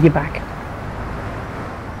him piggyback.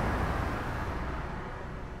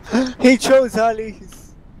 He chose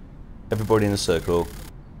Ali's. Everybody in a circle.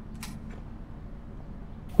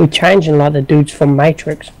 We're changing like the dudes from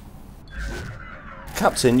Matrix.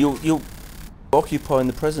 Captain, you're occupying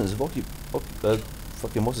the presence of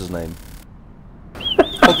fucking what's his name?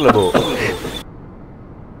 HOGLUMUT.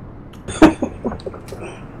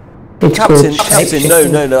 It's Captain, called Captain,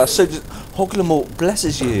 shape-shifting. no. That's so just, HOGLUMUT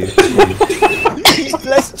blesses you. He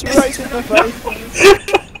blessed you right in the face.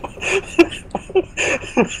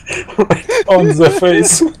 On the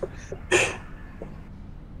face.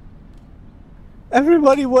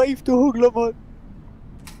 Everybody wave to HOGLUMUT.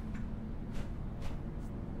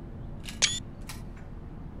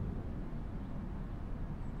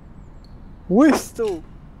 Whistle.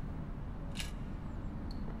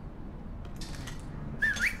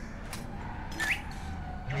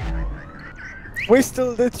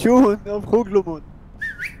 Whistle the tune of HOGLUMUT.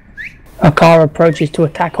 A car approaches to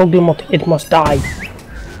attack HOGLUMUT. It must die.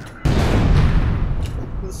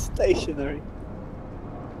 Stationary.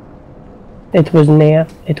 It was near.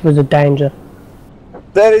 It was a danger.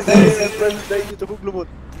 There is a presentation to HOGLUMUT.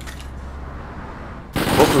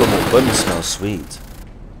 HOGLUMUT bum smells sweet.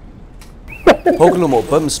 HOGLUMUT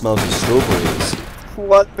bum smells of strawberries.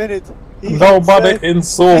 1 minute. He Nobody said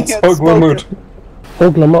insults he had HOGLUMUT. spoken.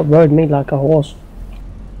 HOGLUMUT rode me like a horse.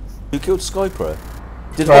 Who killed Skypro?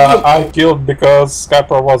 Did I killed because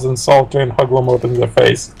Skyper was insulting HOGLUMUT in the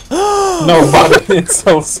face. Nobody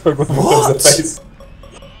insults HOGLUMUT in the What? face.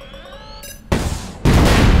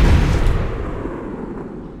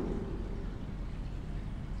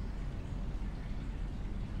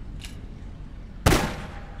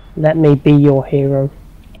 Let me be your hero.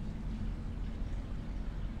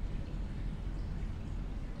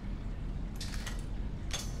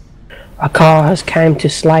 A car has come to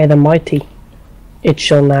slay the mighty. It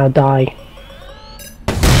shall now die.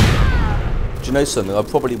 Do you know something? I've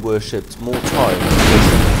probably worshipped more time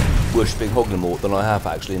worshipping HOGLUMUT than I have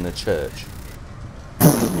actually in a church.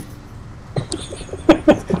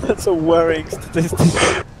 That's a worrying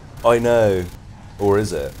statistic. I know. Or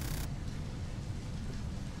is it?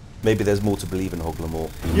 Maybe there's more to believe in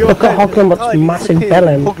HOGLUMUT. Look at HOGLUMUT's massive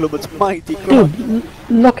bellend. HOGLUMUT's mighty cock. Dude,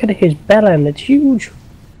 look at his bellend. It's huge.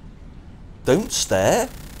 Don't stare.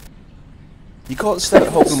 You can't stare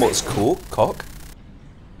at HOGLUMUT's cock.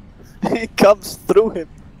 It comes through him.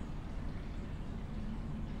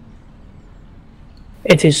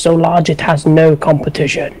 It is so large it has no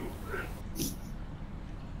competition.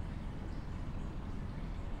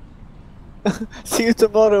 See you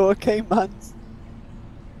tomorrow, okay, man?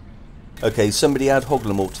 Okay, somebody add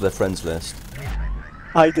HOGLUMUT to their friends list.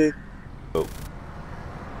 I did. Oh.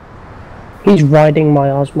 He's riding my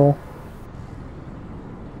Osmo.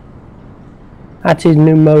 That's his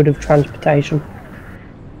new mode of transportation.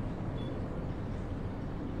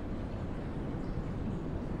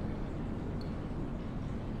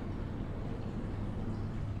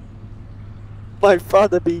 My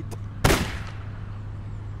father beat.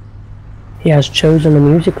 He has chosen a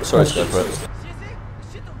music. Sorry, course. Skypro.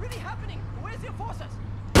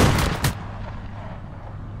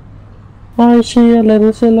 I see a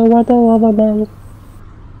little silhouette of a man.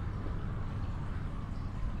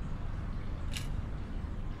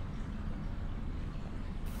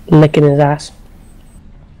 licking his ass.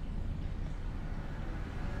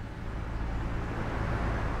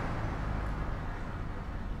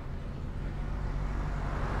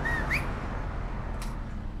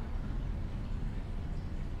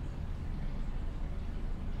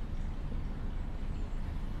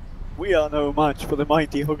 We are no match for the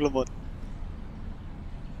mighty HOGLUMUT.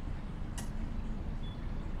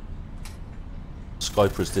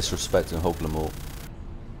 Skyper is disrespecting HOGLUMUT.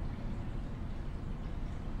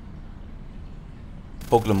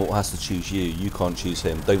 HOGLUMUT has to choose you. You can't choose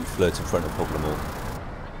him. Don't flirt in front of HOGLUMUT.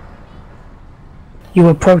 You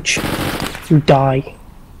approach, you die.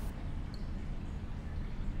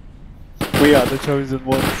 We are the chosen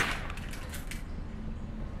ones.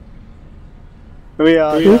 We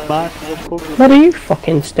are the man of HOGLUMUT. What are you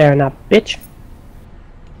fucking staring at, bitch?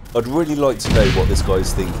 I'd really like to know what this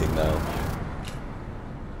guy's thinking now.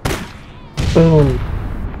 Boom.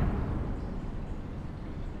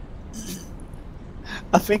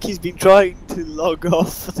 I think he's been trying to log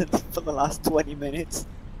off for the last 20 minutes.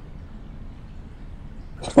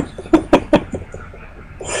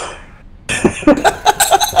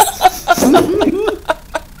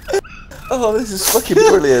 Oh, this is fucking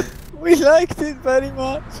brilliant. We liked it very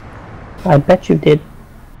much. I bet you did.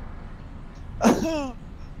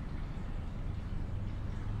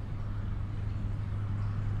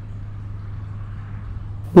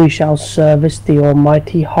 We shall service the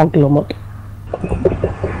almighty HOGLUMUT.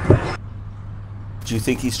 Do you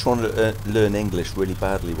think he's trying to learn English really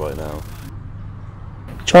badly right now?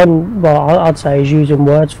 John, well, I'd say he's using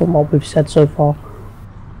words from what we've said so far.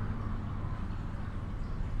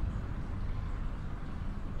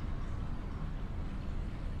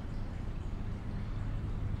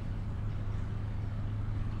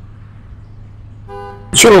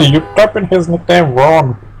 Surely you typing his nickname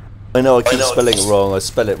wrong. I know, I keep spelling it wrong. I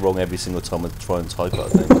spell it wrong every single time I try and type it, I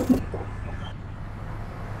think.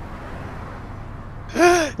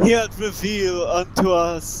 He had revealed unto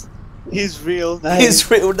us his real name. His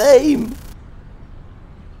real name!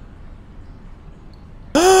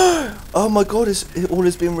 Oh my god, it all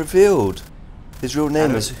has been revealed. His real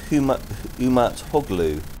name is HOGLUMUT.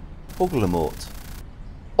 HOGLUMUT.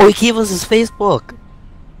 Oh, he gave us his Facebook.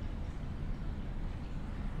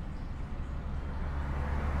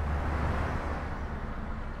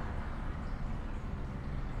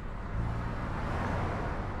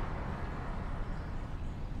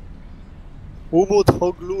 HOMUT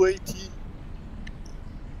HOGLUMUT.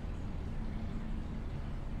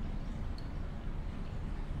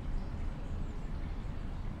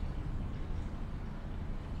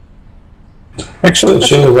 Actually,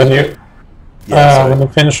 Chili, when you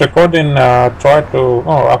finish recording, try to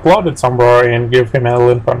upload it somewhere and give him a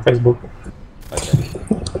link on Facebook. Okay.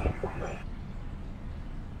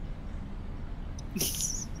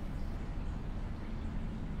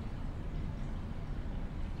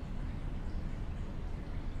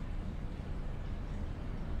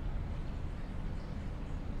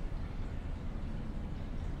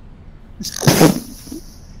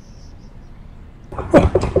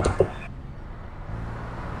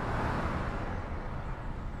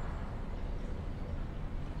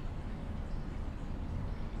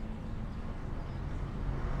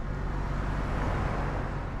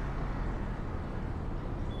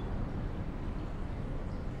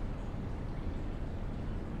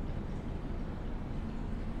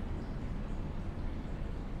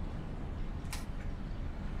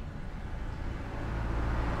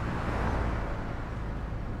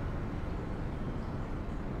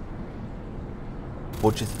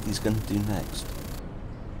 What do you think he's going to do next?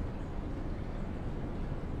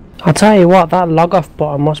 I'll tell you what, that log off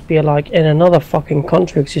button must be like in another fucking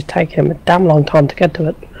country because it's taking him a damn long time to get to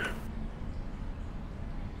it.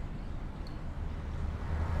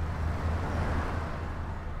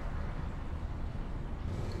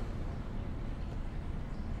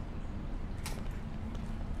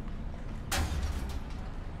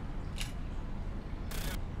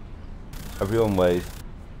 Everyone wave.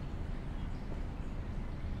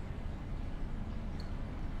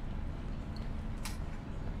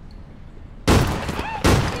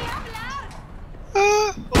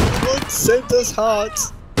 HOGLUMUT sent us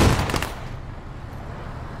hearts.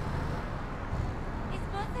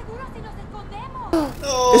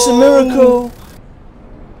 It's a miracle!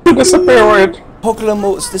 He disappeared!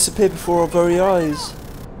 HOGLUMUT's disappeared before our very eyes.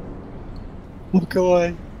 Walk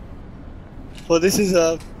away. Well, this is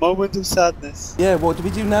a moment of sadness. Yeah, what do we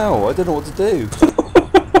do now? I don't know what to do.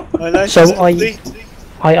 My life So is complete.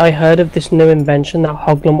 I heard of this new invention that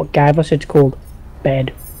HOGLUMUT gave us. It's called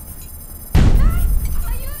bed.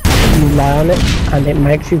 You lie on it and it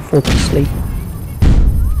makes you fall asleep.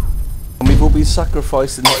 And we've all been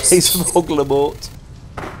sacrificed in the case of HOGLUMUT.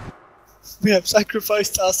 We have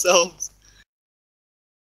sacrificed ourselves.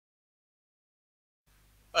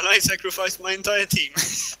 And I sacrificed my entire team.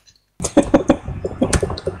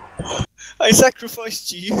 I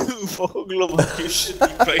sacrificed you for HOGLUMUT. You should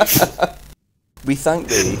be grateful. We thank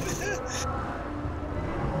thee.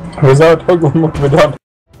 Without HOGLUMUT, without